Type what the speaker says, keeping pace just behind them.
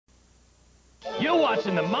You're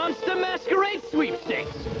watching the Monster Masquerade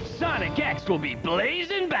Sweepstakes. Sonic X will be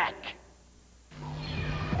blazing back.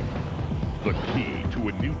 The key to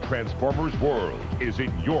a new Transformers world is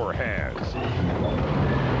in your hands.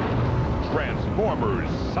 Transformers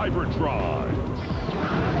Cybertron.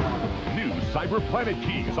 New Cyber Planet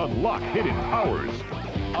keys unlock hidden powers.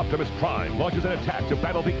 Optimus Prime launches an attack to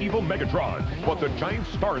battle the evil Megatron, but the giant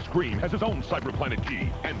Starscream has his own Cyber Planet key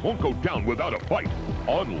and won't go down without a fight.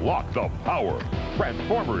 Unlock the power.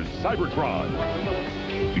 Transformers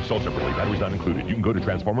Cybertron. Each sold separately, batteries not included. You can go to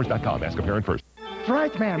Transformers.com. Ask a parent first.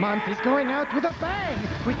 Frightmare Month is going out with a bang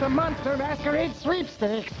with the Monster Masquerade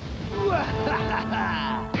Sweepstakes.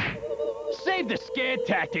 Save the scared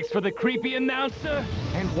tactics for the creepy announcer.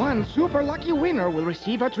 And one super lucky winner will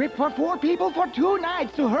receive a trip for 4 people for 2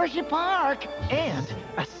 nights to Hershey Park. And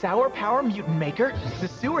a Sour Power Mutant Maker, the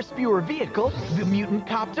Sewer Spewer Vehicle, the Mutant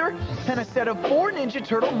Copter, and a set of 4 Ninja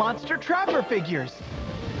Turtle Monster Trapper figures.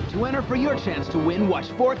 To enter for your chance to win, watch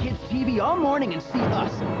 4KidsTv all morning and see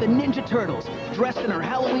us, the Ninja Turtles, dressed in our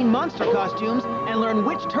Halloween monster costumes, and learn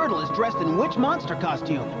which turtle is dressed in which monster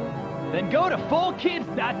costume. Then go to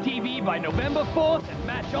 4KidsTv by November 4th and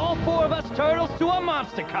match all 4 of us turtles to our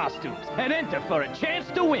monster costumes and enter for a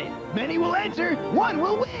chance to win. Many will enter, 1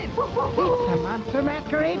 will win. It's the Monster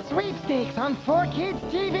Masquerade Sweepstakes on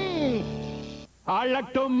 4KidsTV. I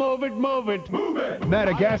like to move it, move it. Move it!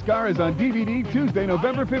 Madagascar is on DVD Tuesday,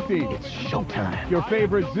 November 15th. It's showtime. Your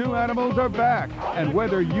favorite zoo animals are back. And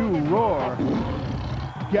whether you roar,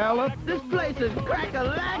 gallop, This place is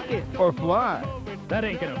crack-a-lackin'. or fly, That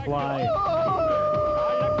ain't gonna fly.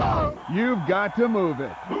 you've got to move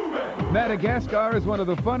it. Madagascar is one of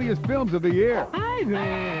the funniest films of the year. Hi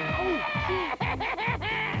there.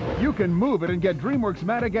 You can move it and get DreamWorks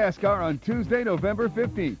Madagascar on Tuesday, November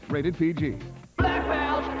 15th. Rated PG. Black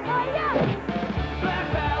Belt!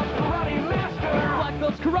 Black Belt Karate Master! Black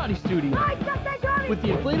Belt's Karate Studio. With the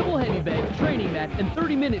inflatable heavy bag, training mat, and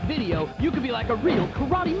 30-minute video, you can be like a real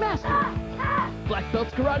karate master. Black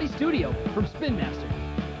Belt's Karate Studio from Spin Master.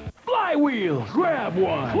 Flywheels! Grab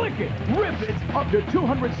one! Click it! Rip it! Up to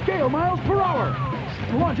 200 scale miles per hour!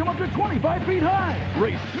 Launch them up to 25 feet high!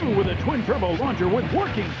 Race 2 with a twin-turbo launcher with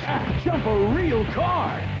working tach! Jump a real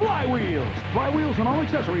car! Flywheels! Flywheels and all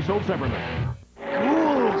accessories sold separately.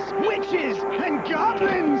 Ghouls, witches, and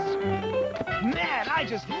goblins! Man, I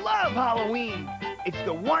just love Halloween! It's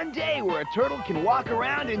the one day where a turtle can walk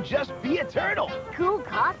around and just be a turtle! Cool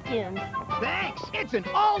costumes. Thanks! It's an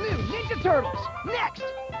all-new Ninja Turtles! Next!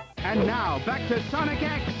 And now, back to Sonic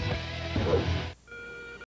X.